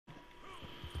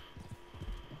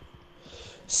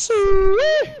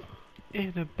Sweet.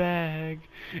 In a bag,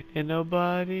 and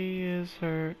nobody is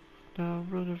hurt. Now I'm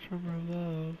running from her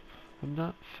love. I'm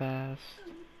not fast.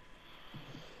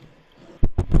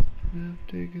 I'm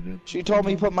taking up. She told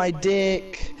me put my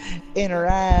dick in her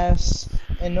ass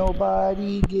and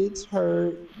nobody gets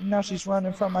hurt. Now she's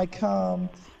running from my cum.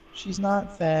 She's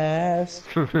not fast.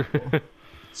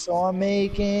 So I'm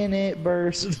making it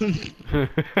burst.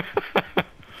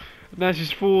 Now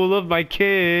she's full of my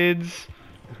kids.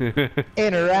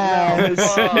 In her ass.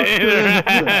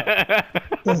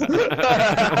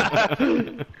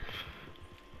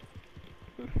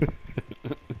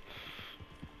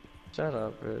 Shut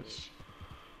up, bitch.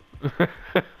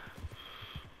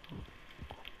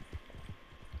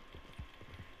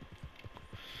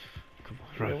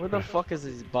 Right, Where the fuck is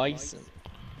this bison?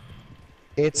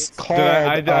 It's called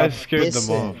I scared them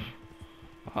bison.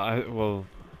 off. Well,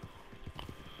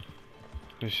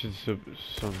 there should some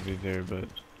be there, but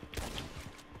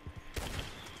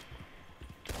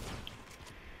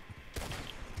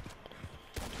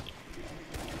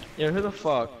Yeah, who the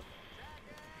fuck?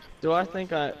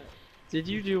 Did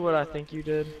you do what I think you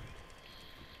did?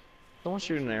 Don't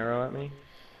shoot an arrow at me.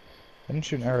 I didn't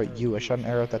shoot an arrow at you. I shot an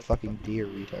arrow at that fucking deer,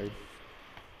 retard.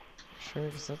 Sure,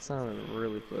 because that sounded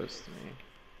really close to me.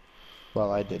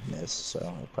 Well, I did miss, so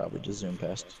I probably just zoomed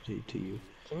past to you.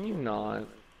 Can you not?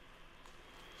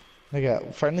 I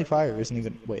got friendly fire isn't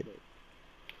even. Wait.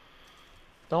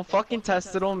 Don't fucking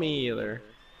test it on me either.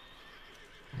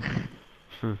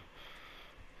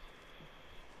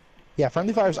 Yeah,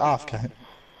 friendly fire's off, cunt.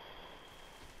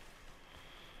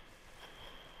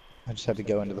 I just had to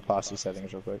go into the posse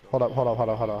settings real quick. Hold up.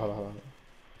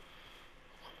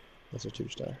 That's a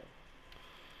 2-star.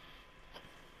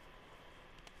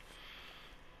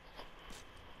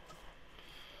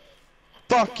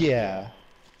 Fuck yeah!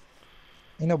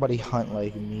 Ain't nobody hunt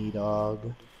like me,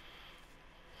 dog.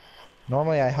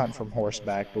 Normally I hunt from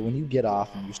horseback, but when you get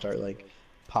off and you start like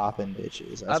popping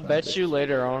bitches, I bet you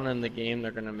later on in the game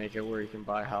they're gonna make it where you can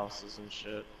buy houses and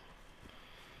shit.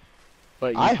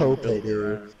 But I hope they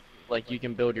do. Like you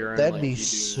can build your own. That'd like be you do in the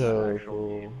so actual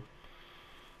cool. game.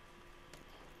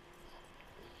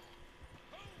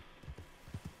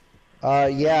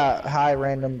 Yeah, hi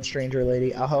random stranger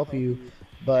lady, I'll help you,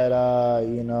 but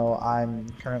you know, I'm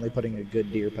currently putting a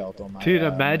good deer pelt on my dude,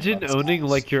 imagine owning house.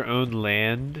 like your own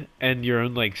land and your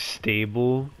own like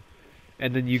stable,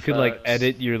 and then you could like Facts.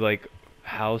 edit your like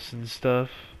house and stuff.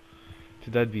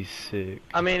 Dude, that'd be sick.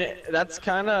 I mean, that's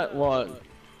kind of what.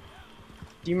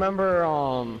 Do you remember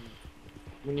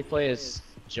when you play as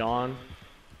John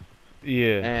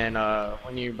Yeah. and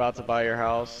when you're about to buy your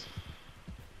house,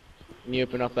 and you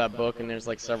open up that book and there's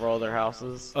like several other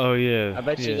houses? Oh yeah. I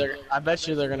bet you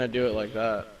yeah. they're gonna do it like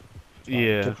that,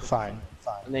 Yeah. Fine.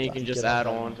 and then you can just add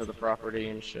on to the property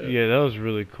and shit. Yeah, that was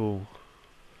really cool.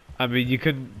 I mean, you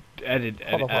couldn't edit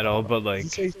at all, but like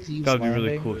Did you say Thieves that would be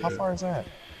really Landing? cool. How far is that?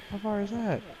 How far is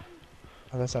that?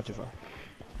 Oh, that's not too far.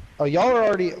 Oh, y'all are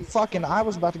already fucking. I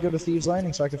was about to go to Thieves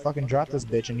Landing so I could fucking drop this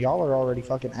bitch, and y'all are already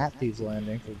fucking at Thieves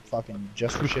Landing for fucking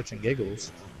just for shits and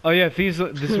giggles. Oh yeah, this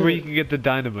is where you can get the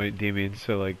dynamite, Damien.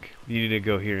 So like, you need to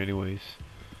go here anyways.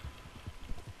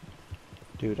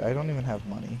 Dude, I don't even have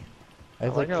money. I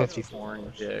have like how it's 54.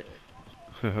 foreign dick.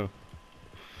 I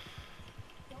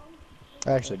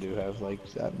actually do have like,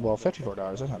 well, $54.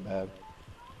 That's not bad.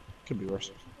 Could be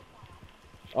worse.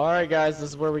 Alright guys, this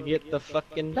is where we get the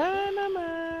fucking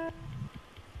dynamite.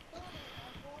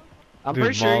 I'm Dude,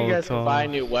 pretty sure you guys can Molotov. buy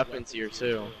new weapons here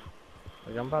too.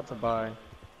 Like I'm about to buy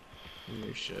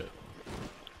new shit.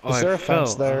 Oh, Is there I a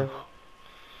fence fell. there?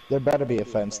 There better be a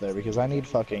fence there because I need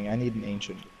an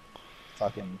ancient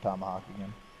fucking tomahawk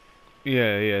again.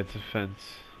 Yeah, it's a fence.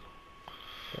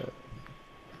 Yeah.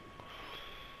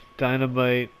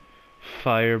 Dynamite,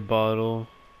 fire bottle.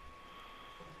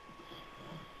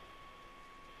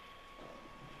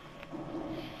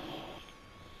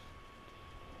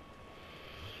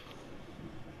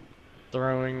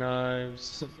 Throwing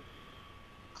knives,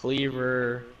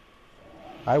 cleaver.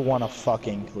 I want a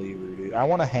fucking cleaver, dude. I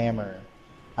want a hammer.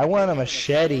 I want a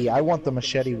machete. I want the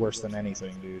machete worse than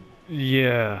anything, dude.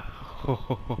 Yeah.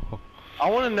 I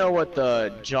want to know what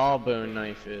the jawbone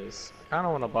knife is. I kind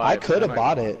of want to buy it. I but could then have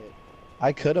bought it.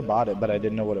 I could have bought it, but I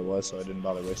didn't know what it was, so I didn't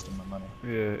bother wasting my money.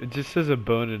 Yeah, it just says a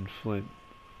bone and flint.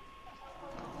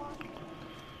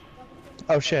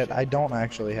 Oh shit, I don't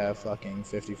actually have fucking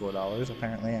 $54.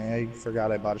 Apparently, I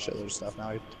forgot I bought a shitload of stuff. Now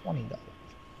I have $20.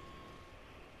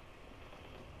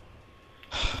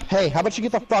 Hey, how about you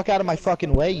get the fuck out of my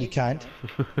fucking way, you cunt?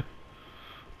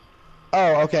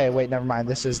 Oh, okay. Wait, never mind.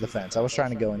 This is the fence. I was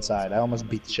trying to go inside. I almost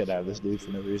beat the shit out of this dude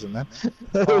for no reason then.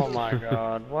 Oh my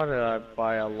god, why did I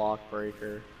buy a lock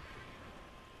breaker?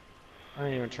 I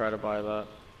didn't even try to buy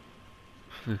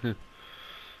that.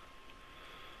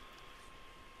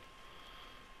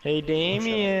 Hey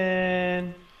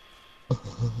Damien!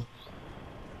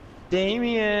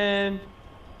 Damien!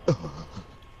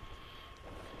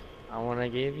 I wanna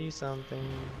give you something.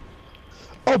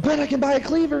 Oh, bet I can buy a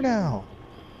cleaver now.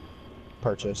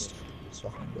 Purchased. Let's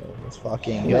fucking go. Let's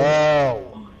fucking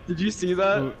go. Did you see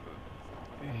that?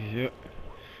 Yeah.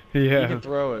 You Yeah. can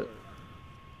throw it.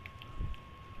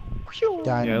 Yeah, I like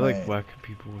Dynamite. whacking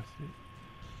people with it.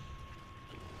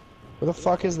 Where the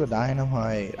fuck is the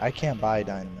dynamite? I can't buy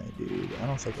dynamite, dude. I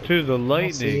don't think I To the can. I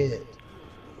don't see lightning. it.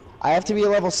 I have to be a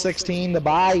level 16 to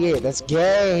buy it. That's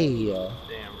gay.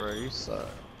 Damn, bro, you suck.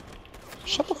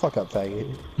 Shut the fuck up,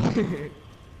 faggot.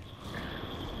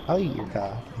 I'll eat your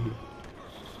cock.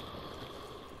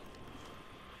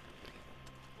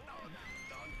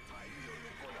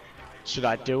 Should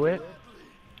I do it?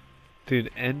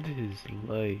 Dude, end his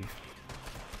life.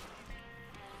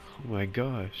 Oh my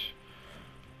gosh.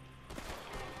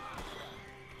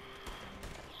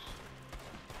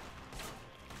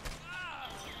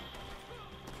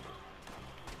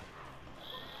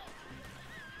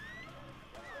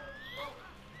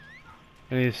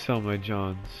 I need to sell my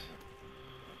Johns.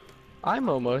 I'm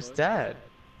almost dead.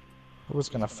 I was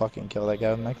gonna fucking kill that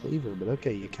guy with my cleaver, but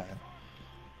okay, you can.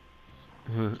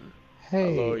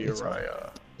 Hey, Hello, it's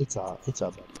Uriah. it's a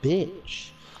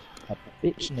bitch. A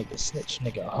bitch nigga, snitch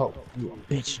nigga, hoe. You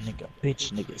a bitch nigga,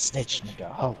 snitch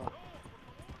nigga, hoe.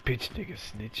 Bitch nigga,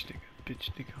 snitch nigga, bitch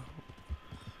nigga.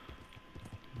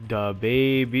 Da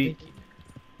baby.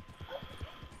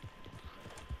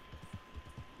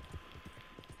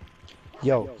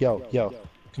 Yo.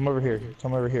 Come over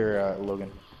here,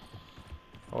 Logan.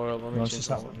 Hold on, let You me wanna see change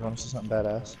something? You wanna see something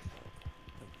badass?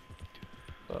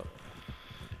 Oh.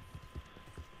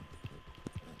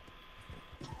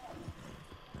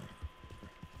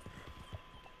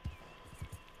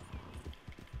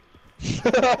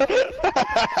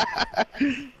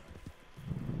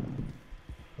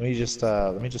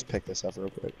 Let me just pick this up real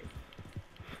quick.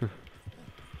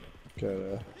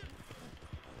 Go.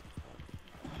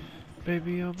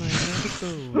 Baby on my let's go,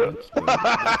 let's go,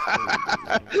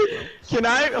 let's go. Can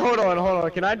I hold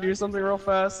on? Can I do something real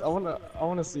fast? I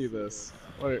wanna see this.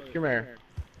 Wait, come here.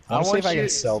 I wanna see if I you- can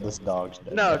sell this dog's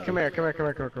dead No, body. come here.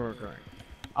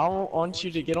 I want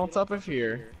you to get on top of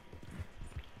here.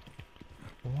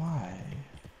 Why?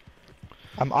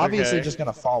 I'm obviously Okay. just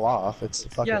gonna fall off. It's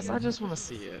fucking. Yes, I just wanna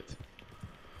see it.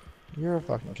 You're a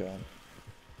fucking cunt.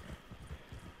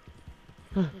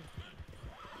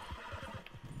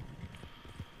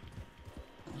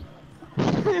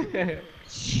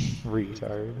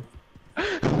 Retard.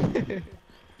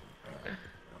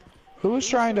 Who was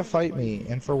trying to fight me,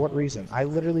 and for what reason? I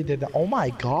literally did that. Oh my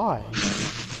god.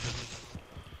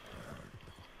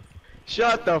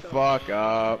 Shut the fuck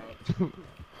up.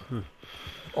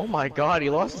 Oh my god, he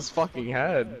lost his fucking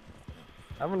head.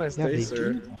 Have a nice Yeah, day, they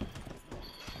sir. do.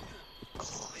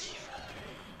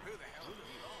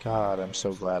 God, I'm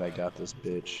so glad I got this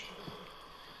bitch.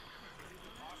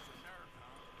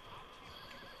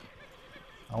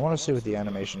 I want to see what the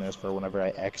animation is for whenever I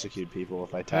execute people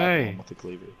if I tackle Hey. them with the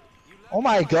cleaver. Oh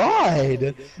my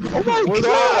god! Oh my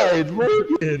god,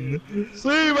 Logan! See,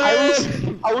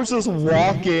 man! I was just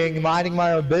walking, minding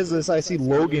my own business. I see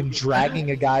Logan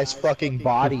dragging a guy's fucking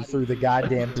body through the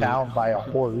goddamn town by a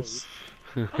horse.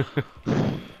 This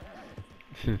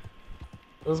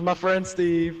is my friend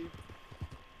Steve.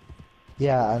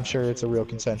 Yeah, I'm sure it's a real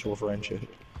consensual friendship.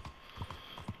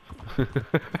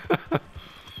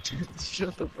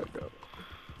 Shut the fuck up.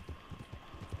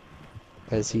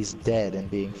 As he's dead and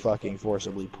being fucking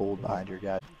forcibly pulled behind your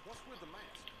guy.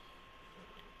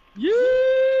 Yeah!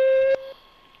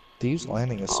 Thieves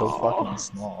Landing is so fucking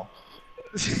small.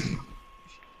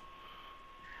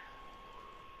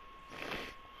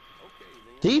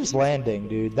 Thieves Landing,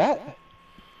 dude, that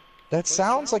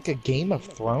sounds like a Game of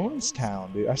Thrones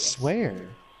town, dude, I swear.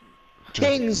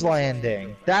 King's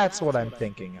Landing, that's what I'm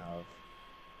thinking of.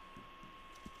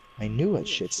 I knew that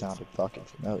shit sounded fucking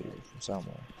familiar from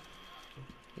somewhere.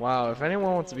 Wow, if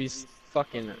anyone wants to be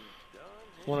fucking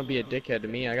want to be a dickhead to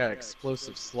me, I got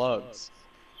explosive slugs.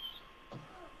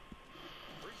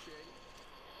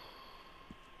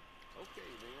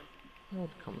 That would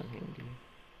come in handy.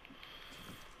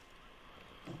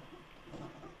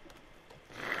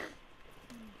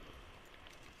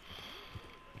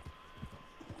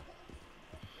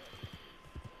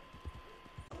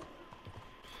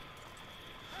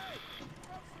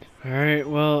 Alright,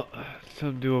 well, it's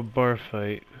time to do a bar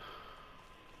fight.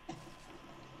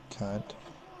 Cunt.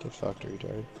 Get fucked,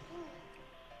 retard.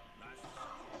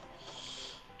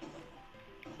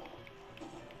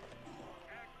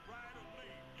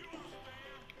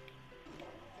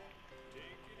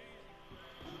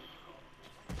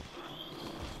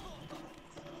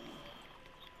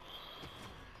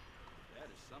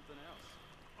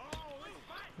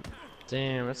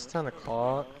 Damn, it's 10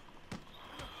 o'clock.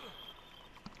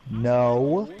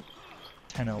 No.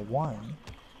 10:01.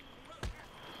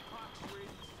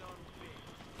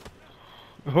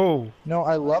 Oh! No,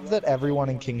 I love that everyone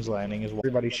in King's Landing is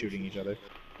everybody shooting each other.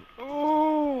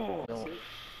 Oh!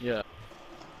 Yeah.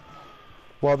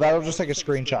 Well, that'll just take a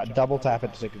screenshot. Double tap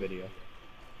it to take a video.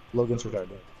 Logan's retarded.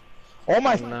 Oh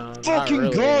my No, not fucking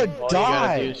really. god, All you gotta do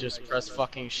die! is just press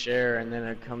fucking share and then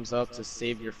it comes up to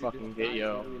save your fucking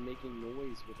video.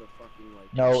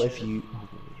 No, if you...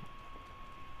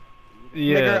 Nigger,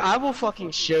 Yeah. I will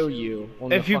fucking show you.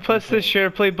 On If the you fucking press the thing.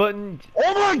 share play button,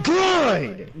 Oh my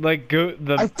god! like go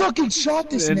the I fucking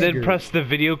shot this and then nigger. press the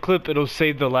video clip, it'll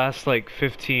save the last like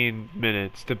 15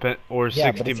 minutes, or Yeah,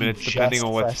 60 but if minutes, you depending just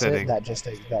on what press setting.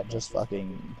 it, that just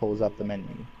fucking pulls up the menu.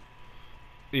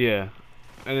 Yeah,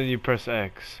 and then you press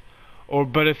X.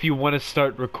 But if you want to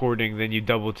start recording, then you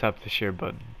double tap the share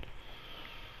button.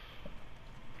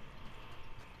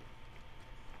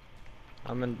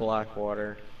 I'm in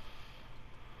Blackwater.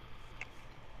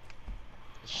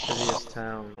 The shittiest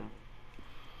town.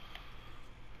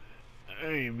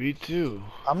 Hey, me too.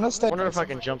 I'm gonna I stay. wonder if I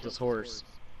can jump this horse.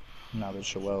 Now that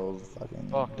Shoel's fucking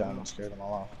Fuck done no. and scared them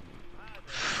all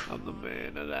off. I'm the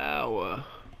man of the hour.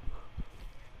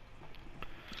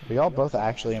 Are y'all both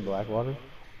actually in Blackwater?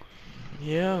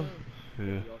 Yeah.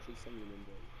 Yeah.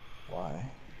 Why?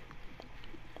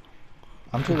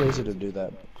 I'm too lazy to do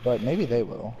that, but maybe they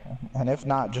will. And if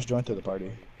not, just join through the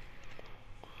party.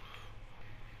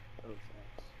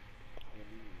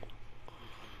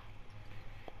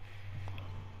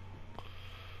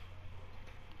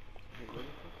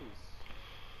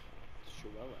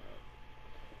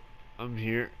 I'm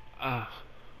here. Ah.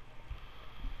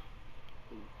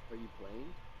 Are you playing?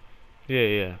 Yeah,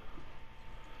 yeah.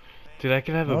 Dude, I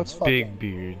can have No, a it's big fucking-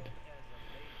 beard.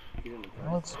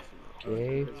 No, it's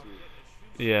gay.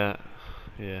 Yeah.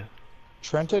 Yeah.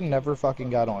 Trenton never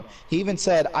fucking got on. He even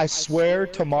said, I swear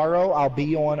tomorrow I'll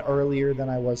be on earlier than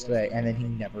I was today, and then he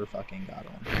never fucking got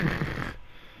on.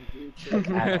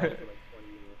 At all.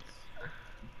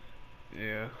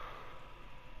 Yeah.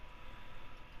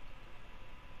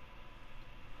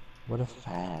 What a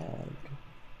fag.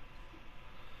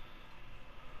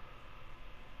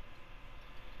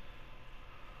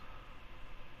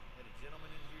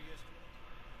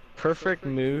 Perfect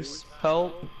moose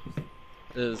pelt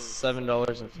is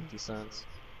 $7.50.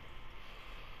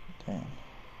 Damn.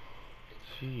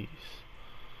 Jeez.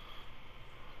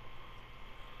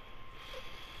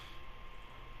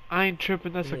 I ain't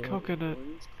tripping, that's a Yeah. coconut.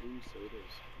 Orange cream soda is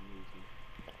amazing.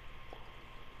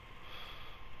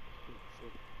 Oh,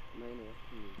 shit. Am I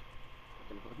interrupting you?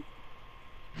 Fucking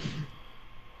hunt?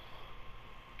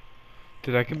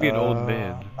 Dude, I can be an old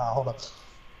man. Nah, hold up.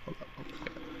 Hold up.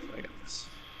 I got this.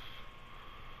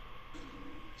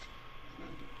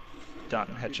 Done.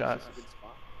 Headshot. Is this a good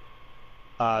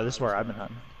spot? This is where I've been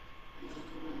hunting.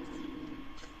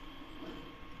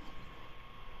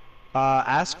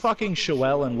 Ask fucking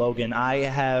Shoel and Logan. I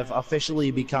have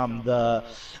officially become a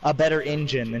better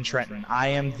engine than Trenton. I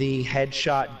am the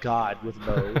headshot god with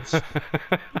bows.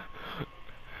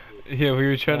 Yeah, we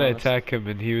were trying to Honest. attack him,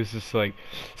 and he was just like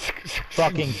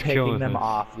Fucking just picking killing them us.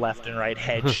 off left and right.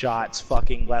 Headshots.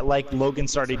 Fucking like Logan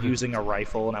started using a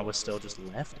rifle, and I was still just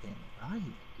left and right.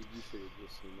 Dude, you should have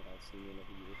just seen what I seen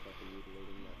whenever you were fucking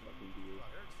mutilating that fucking deer.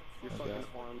 Your Okay. fucking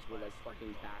arms were like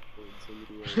fucking backwards and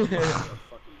you were like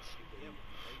fucking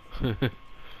shooting.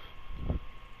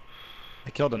 I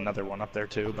killed another one up there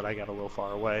too, but I got a little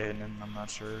far away, and then I'm not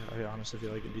sure. I honestly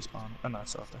feel like it despawned. Oh no,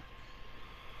 it's still up there.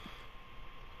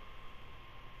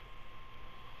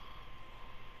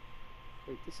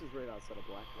 Wait, this is right outside of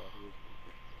Blackwater, isn't it?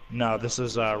 No, this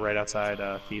is right outside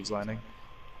Thieves Landing.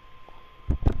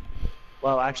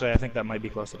 Well, actually, I think that might be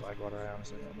close to Blackwater. I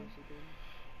honestly don't know.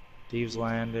 Thieves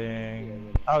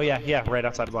Landing. Oh yeah, yeah, right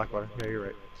outside of Blackwater. Yeah, you're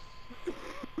right.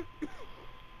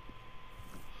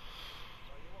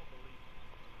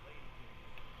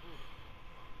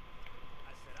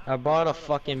 I bought a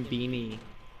fucking beanie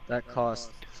that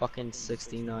cost fucking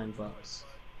 $69. Jesus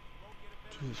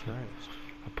Christ.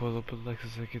 I pull up a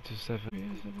Lexus, I get to 7.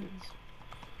 Yes, it is.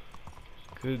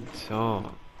 Good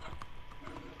song.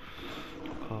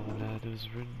 All that is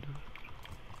written.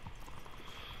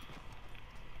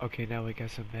 Okay, now we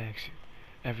got some action.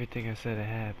 Everything I said had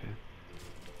happened.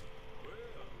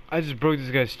 I just broke this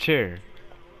guy's chair.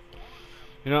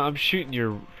 You know, I'm shooting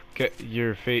you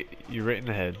right in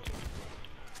the head.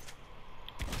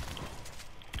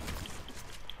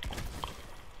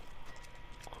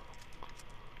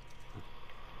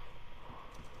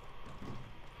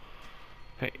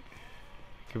 Hey,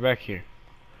 get back here.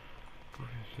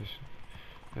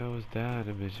 That was that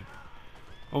image.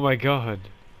 Oh my god.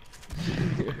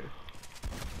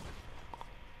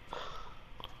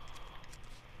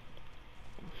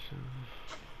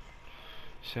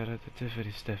 Shout out to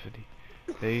Tiffany Stephanie.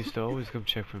 They used to always come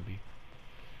check for me.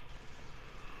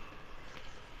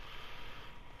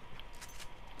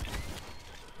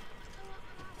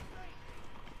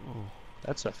 Oh.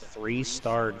 That's a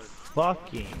 3-starred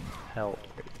fucking help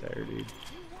right there, dude.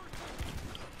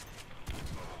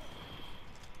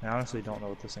 I honestly don't know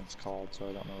what this thing's called, so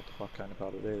I don't know what the fuck kind of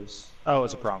bout it is. Oh,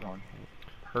 it's a pronghorn.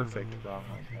 Perfect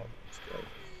pronghorn. That's great.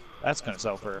 That's gonna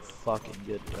sell for a fucking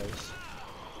good price.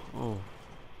 Oh.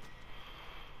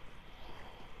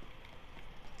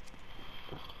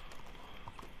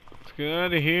 Let's get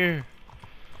out of here.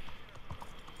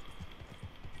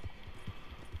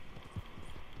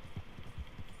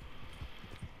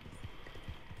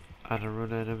 I don't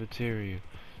run out of material.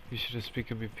 You should have speak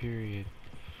of me, period.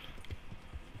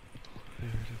 I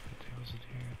heard it, but I wasn't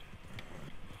here.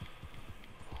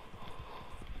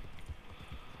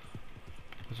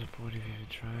 What's the point of even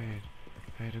trying?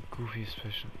 I had a goofy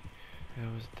special. And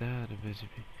I was down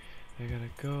eventually. They gotta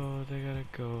go, they gotta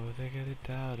go, they gotta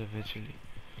down eventually.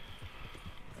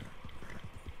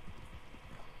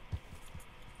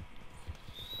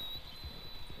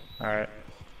 Alright,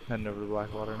 heading over to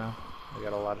Blackwater now. I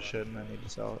got a lot of shit and I need to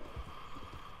sell it.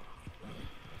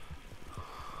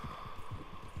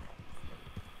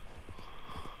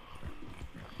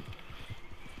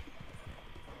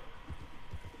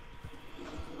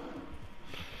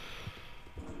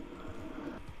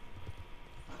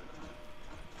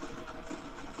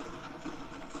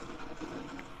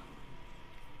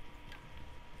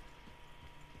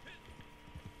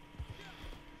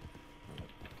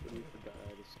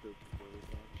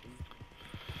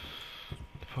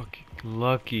 Fucking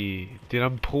lucky. Dude,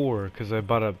 I'm poor because I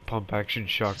bought a pump action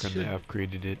shotgun and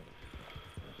upgraded it.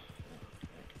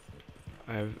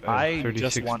 I have I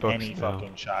 36 just want bucks any now.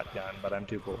 fucking shotgun, but I'm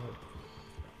too poor.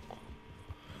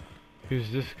 Who's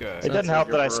this guy? It doesn't help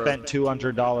that I spent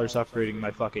 $200 upgrading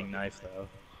my fucking knife, though.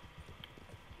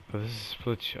 Oh, this is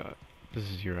split shot.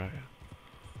 This is Uriah.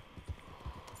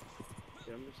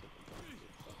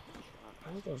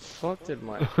 How the fuck did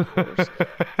my horse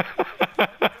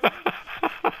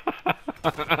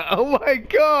Oh my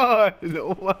god!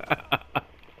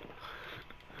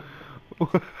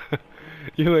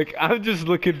 You're like, I'm just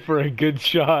looking for a good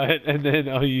shot, and then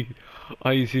all you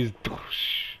see is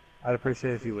I'd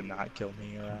appreciate if you would not kill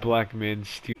me. black man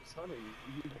steal.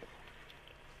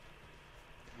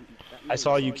 I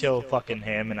saw you kill fucking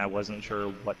him, and I wasn't sure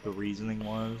what the reasoning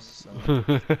was.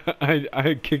 So.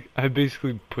 I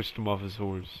basically pushed him off his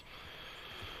horse.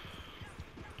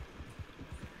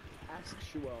 Ask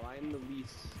Shuel, I am the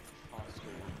least hostile.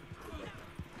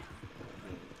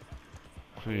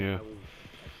 Yeah.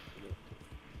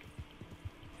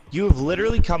 You have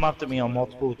literally come up to me on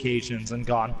multiple occasions and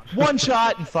gone, one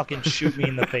shot, and fucking shoot me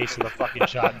in the face with a fucking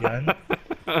shotgun.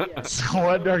 So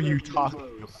what are you talking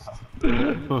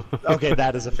about? Okay,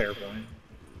 that is a fair point.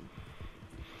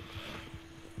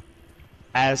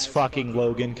 As fucking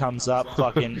Logan comes up,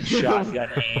 fucking shotgun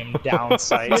aim down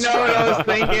sight. You know what I was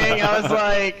thinking? I was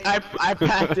like, I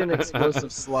packed in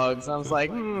explosive slugs. I was like,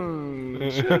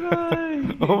 should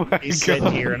I? Oh my He's god.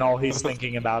 sitting here and all he's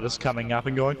thinking about is coming up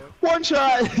and going, one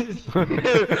shot!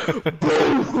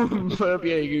 Boom! That'll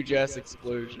be a huge ass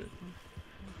explosion.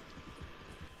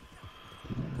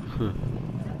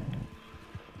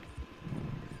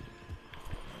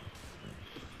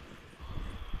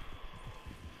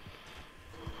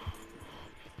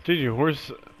 Dude, your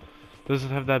horse doesn't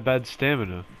have that bad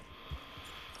stamina.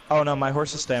 Oh no, my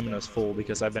horse's stamina is full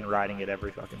because I've been riding it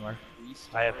every fucking where.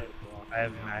 I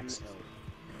have max.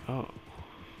 Oh.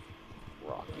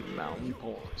 Rocky Mountain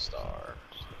porn star.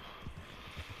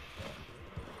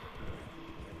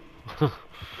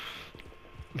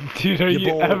 Dude, are you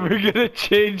bold. ever gonna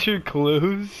change your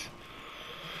clothes?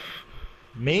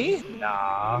 Me?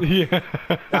 Nah. Yeah.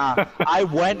 Nah. I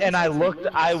went and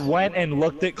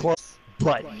looked at clothes,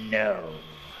 but no.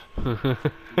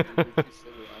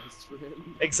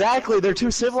 Exactly, they're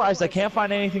too civilized. I can't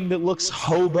find anything that looks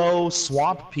hobo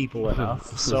swamp people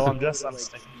enough. So I'm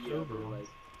sticking to Like,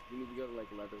 you need to go to like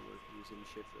Leatherworkers and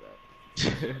shit for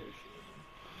that.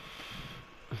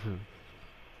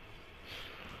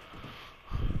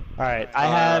 Alright, I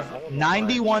have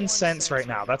 91 cents right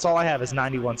now. That's all I have is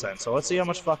 91 cents. So let's see how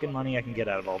much fucking money I can get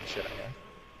out of all the shit I have.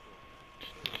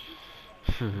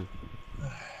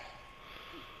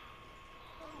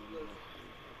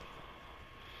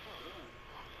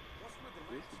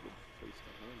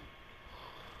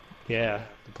 Yeah,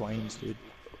 the planes, dude.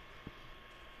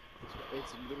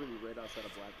 It's literally right outside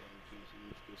of Blackwater, too, so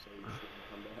you just go sell your shit and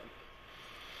come back.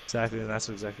 Exactly, that's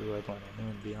exactly what I plan on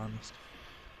doing, to be honest.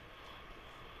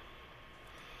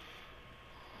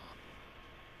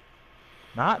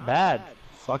 Not bad.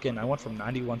 Fucking, I went from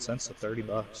 91 cents to 30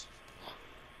 bucks.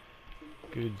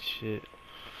 Good shit.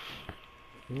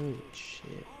 Good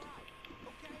shit.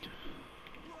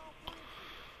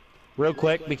 Real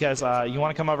quick, because you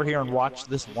want to come over here and watch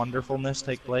this wonderfulness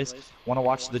take place. Want to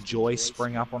watch the joy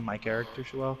spring up on my character,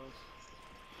 Shuel?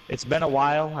 It's been a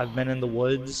while. I've been in the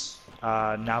woods.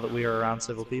 Now that we are around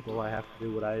civil people, I have to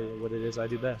do what it is I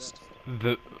do best.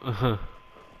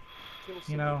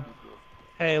 You know,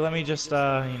 hey, let me just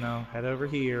you know, head over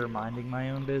here, minding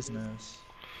my own business.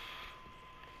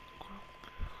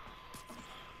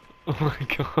 Oh my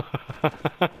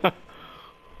god.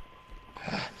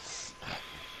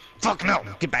 Fuck no!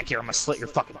 Get back here! I'm gonna slit your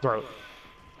fucking throat.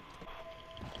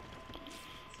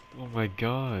 Oh my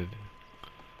god.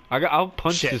 I'll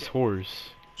punch Shit. this horse.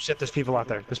 Shit, there's people out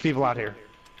there. There's people out here.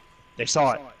 They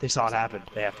saw it. They saw it happen.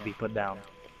 They have to be put down.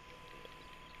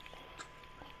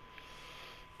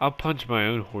 I'll punch my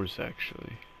own horse,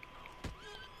 actually.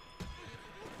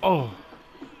 Oh.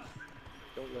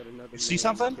 Don't let another You see man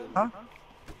something? kill you. Huh?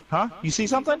 Huh? You see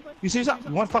something? You see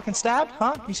something? You want fucking stabbed?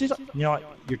 Huh? You see something? You know what?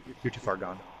 You're too far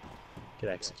gone. Get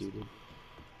executed.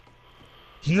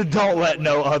 Don't let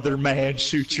no other man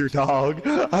shoot your dog.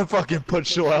 I fucking put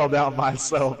Joel down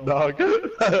myself, dog.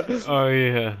 Oh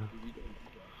yeah.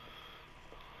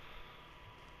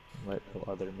 Let no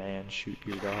other man shoot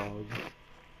your dog.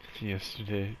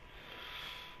 Yesterday.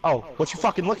 Oh, what you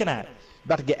fucking looking at?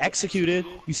 About to get executed.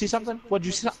 You see something? What'd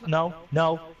you see? No,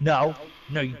 no, no.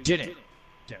 No, you didn't.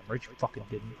 Damn right you fucking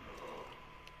didn't.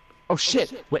 Oh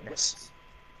shit! Witness.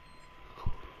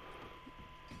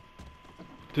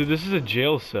 Dude, this is a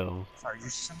jail cell. Sorry, you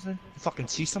see something? You fucking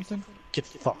see something? Get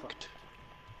fucked.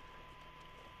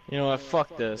 You know what?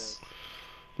 Fuck this.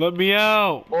 Let me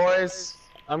out! Boys,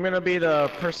 I'm gonna be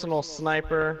the personal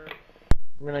sniper.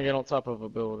 I'm gonna get on top of a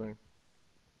building.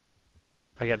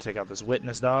 I gotta take out this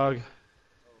witness, dog.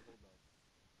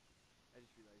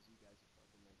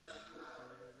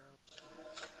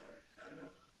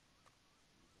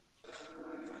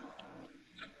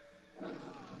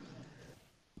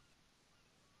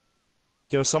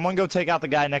 Yo, someone go take out the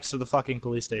guy next to the fucking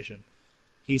police station.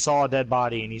 He saw a dead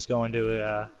body and he's going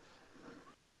to,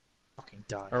 fucking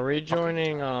die. Are we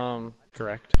joining,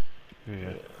 Correct.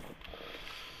 Yeah.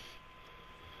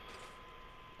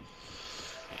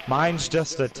 Mine's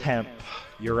just a temp.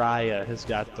 Uriah has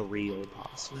got the real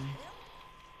posse.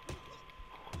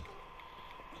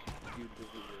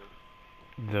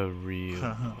 The real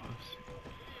boss.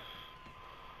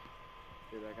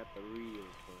 Dude, I got the real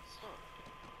puss.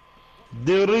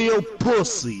 The real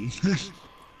pussy.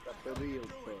 Got the real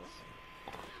puss.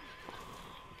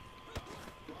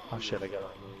 Oh shit, I got it.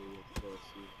 Real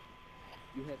pussy.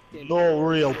 You have 10 No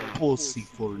real pussy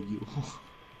for you.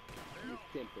 You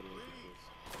pimping with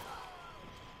this.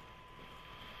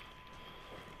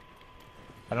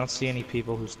 I don't see any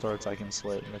people whose throats I can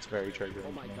slit, and it's very triggering.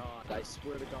 Oh my to me. god, I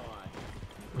swear to god.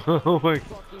 Oh my.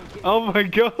 Fucking get Oh my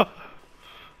god.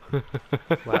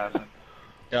 What happened?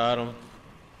 got him.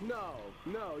 No,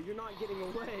 no, you're not getting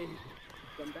away.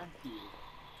 Come back here.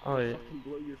 Oh yeah. Fucking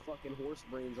blow your fucking horse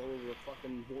brains all over the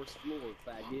fucking horse floor,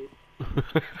 faggot.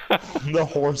 The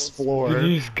horse floor.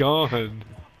 He's gone.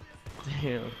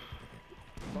 Damn.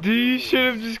 Dude, you should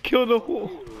have just killed a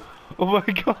horse. Oh my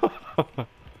god.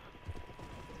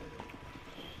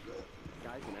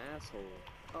 Guy's an asshole.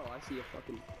 Oh, I see a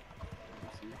fucking. I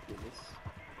see a goodness.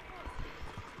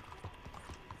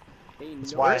 Ain't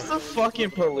That's no why- Where's the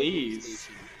fucking police?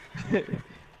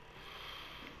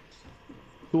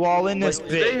 Who all in this Like,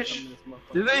 do they- bitch?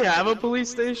 Do they have a police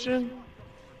station?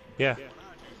 Yeah.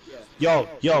 Yo,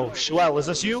 Shuel, is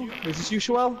this you? Is this you,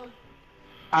 Shuel?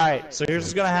 Alright, so here's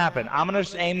what's gonna happen. I'm gonna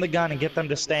just aim the gun and get them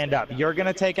to stand up. You're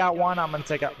gonna take out one, I'm gonna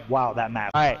take out. Wow, that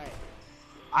map. Alright.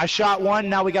 I shot one,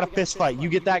 now we got a fist fight. You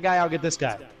get that guy, I'll get this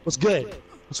guy. What's good?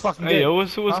 What's fucking good? Hey, yo,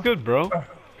 what's Huh? good, bro?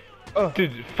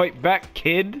 Dude, fight back,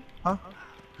 kid. Huh?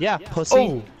 Yeah,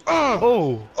 pussy.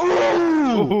 Oh.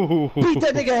 Oh! Beat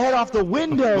that nigga head off the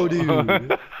window,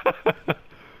 dude!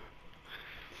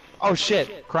 Oh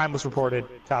shit, crime was reported.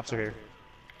 Cops are here.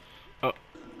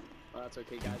 it's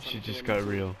okay, guys. She I'm just killing got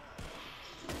you. real.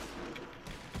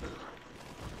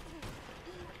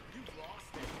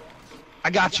 I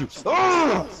got you.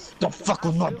 Oh! Don't fuck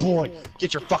with my boy.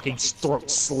 Get your fucking throat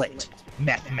slit.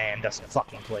 Meth man doesn't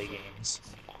fucking play games.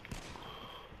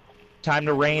 Time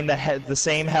to rain the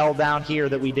same hell down here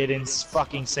that we did in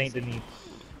fucking Saint Denis.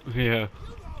 Yeah.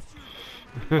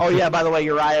 Oh yeah, by the way,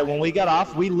 Uriah, when we got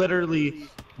off, we literally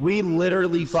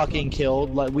fucking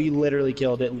killed, like, we literally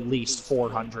killed at least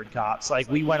 400 cops. Like,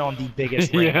 we went on the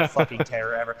biggest reign Yeah. of fucking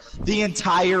terror ever. The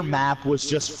entire map was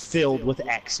just filled with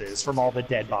X's from all the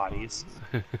dead bodies.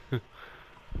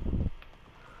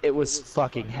 It was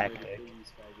fucking hectic.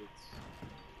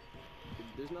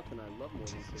 There's nothing I love more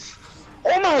than killing.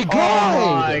 Oh my Oh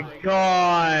god! my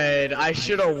god! I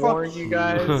should have warned you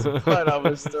guys, but I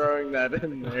was throwing that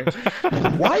in there.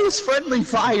 Why is friendly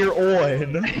fire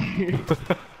on?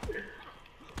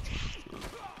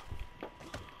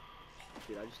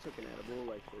 Dude, I just took an edible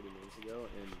like 30 minutes ago,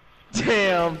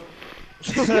 and Damn.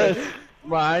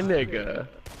 My nigga.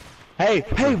 Hey,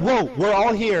 whoa! We're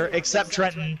all here except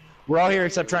Trenton. We're all here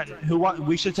except Trenton.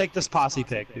 We should take this posse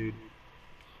pick, dude.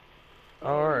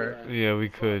 Alright. Yeah, we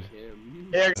could. him.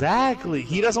 Exactly.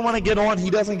 He doesn't want to get on. He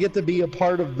doesn't get to be a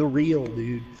part of the real,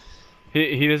 dude.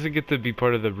 He doesn't get to be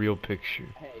part of the real picture.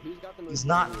 Hey, who's got the most? He's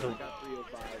not money? the- I got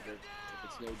 305. If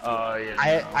it's no joke. Oh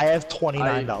yeah. I have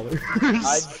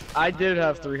 $29. I did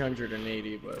have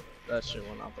 380, but that shit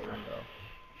went out the window.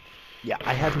 Yeah,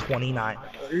 I had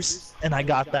 $29, and I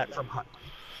got that from Hunt.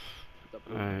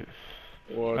 Alright.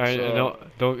 What's Alright,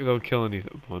 up? don't kill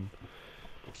anyone.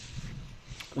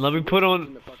 Let me put in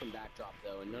on. the fucking backdrop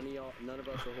though, and none of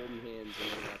us are holding hands and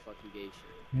none of that fucking gay shit.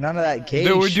 None of that gay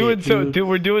Dude, we're shit, doing some. dude. Dude,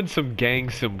 we're doing some gang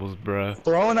symbols, bruh.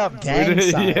 Throwing up gang Yeah,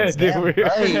 signs. dude, Damn we're-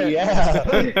 right,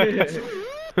 yeah.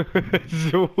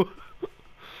 So,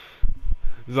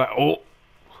 it's like, oh.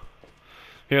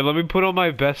 Here, let me put on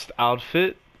my best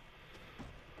outfit.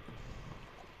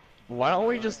 Why don't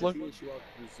we just look? Let's issue out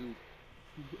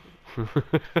the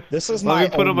zoo. This is Let my me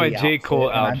put on my only J. Cole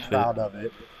outfit, and outfit. I'm proud of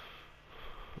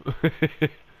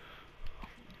it.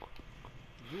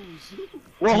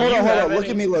 Well, hold on. Look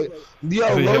at me, look.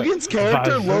 Yo, Yeah. Logan's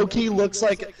character Visor. low-key looks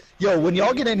like... Yo, when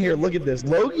y'all get in here, look at this.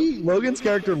 Logan's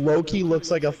character low-key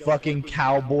looks like a fucking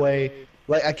cowboy,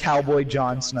 like a cowboy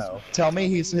Jon Snow. Tell me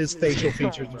his facial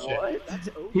features and shit. That's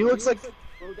OP. He looks like...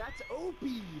 Bro, that's OP.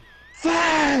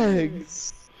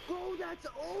 Fags! Bro, that's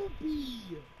OP.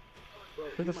 Bro,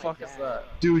 Who the my fuck is dad. that?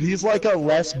 Dude, he's like a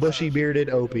less bushy-bearded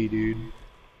Opie, dude.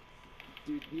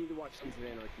 Dude, you need to watch Sons of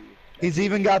Anarchy. He's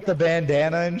even got the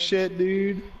bandana and shit,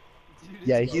 dude. Dude,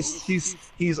 Yeah, it's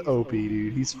he's OP,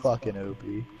 dude. He's fucking OP.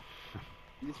 You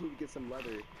just need to get some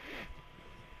leather.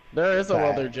 There is a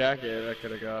Fact. leather jacket I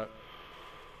could have got.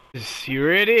 Is you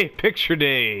ready? Picture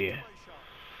day.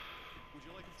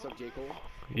 What's up, J. Cole?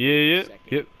 Yeah,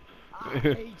 yep. I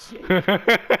hate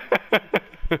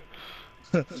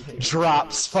J.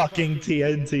 Drops fucking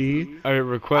TNT. Alright,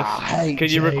 request. I hate Can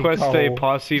you J. request a Cole.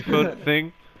 posse foot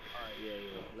thing? Alright, yeah.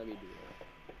 Let me do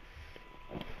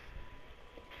that.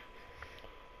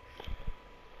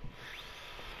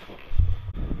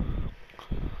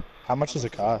 How much does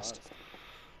it cost?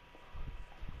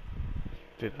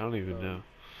 Dude, I don't even know.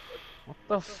 What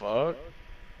the fuck?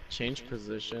 Change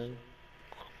position.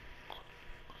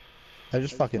 I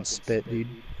just fucking spit, dude.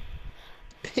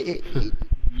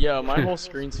 Yo, my whole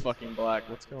screen's fucking black.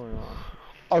 What's going on?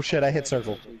 Oh shit, I hit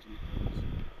circle.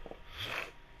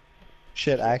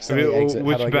 Shit, I accidentally exit. How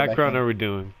Which do I get back background in? are we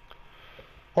doing?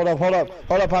 Hold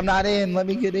up, I'm not in. Let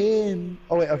me get in.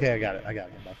 Oh wait, okay, I got it. I'm back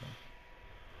in.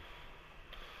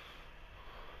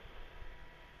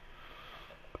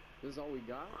 This is all we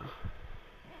got?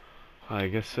 I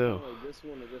guess so. Oh, this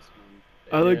one or this one?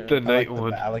 I like the Yeah. night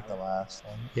one. I like the last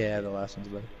one. Yeah, the last one's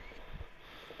better.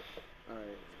 Alright,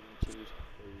 I'm gonna change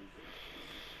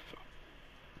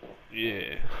clothes.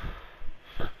 Yeah.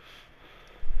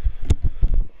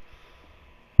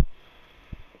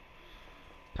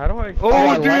 How do I? Oh,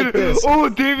 I dude! like this. Oh,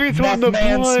 David's Meth on the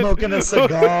man blunt. smoking a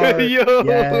cigar. Yo.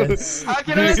 Yes. How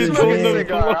can I This is smoke a it.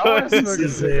 cigar? I want to This smoke a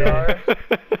is cigar.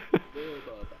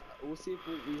 We'll see if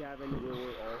we have any where we're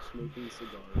all smoking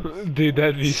cigars. Dude,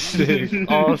 that'd be sick.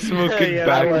 All smoking Yeah,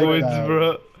 I like backwoods, that.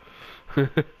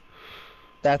 bro.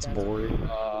 That's boring.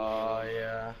 Oh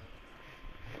yeah.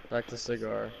 Back to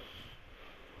cigar.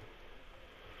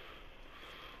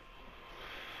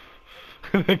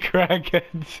 The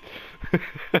crackheads.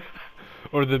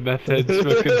 Or the meth heads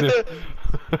smoking the...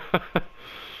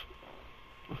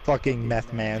 Fucking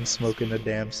meth man smoking a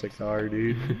damn cigar,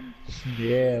 dude.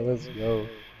 Yeah, let's go.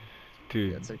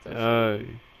 Dude, take that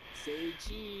Say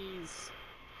cheese.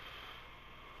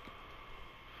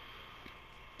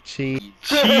 Cheese.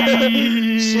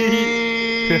 Cheese.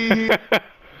 Cheese.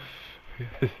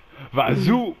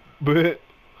 Vazoo, but I'll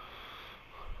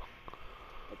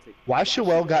take Why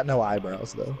Shawel got no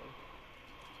eyebrows though?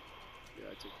 Yeah,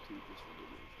 I took 2 just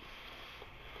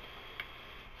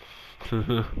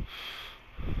for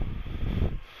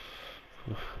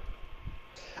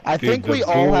I Dude, think the we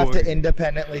all have to boy.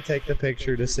 independently take the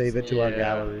picture to save it to our Yeah.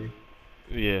 gallery.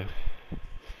 Yeah.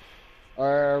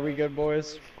 Are we good,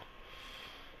 boys?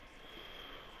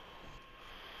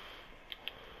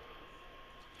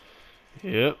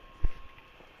 Yep.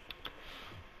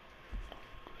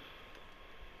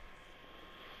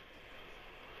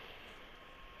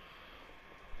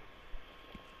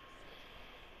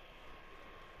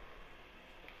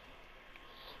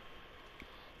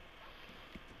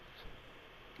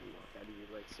 Walk out of here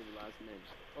like civilized men.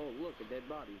 Oh, look, a dead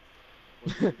body.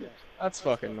 What is that? That's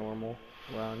fucking normal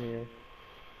around here.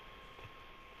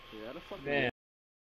 Is that a fucking Damn.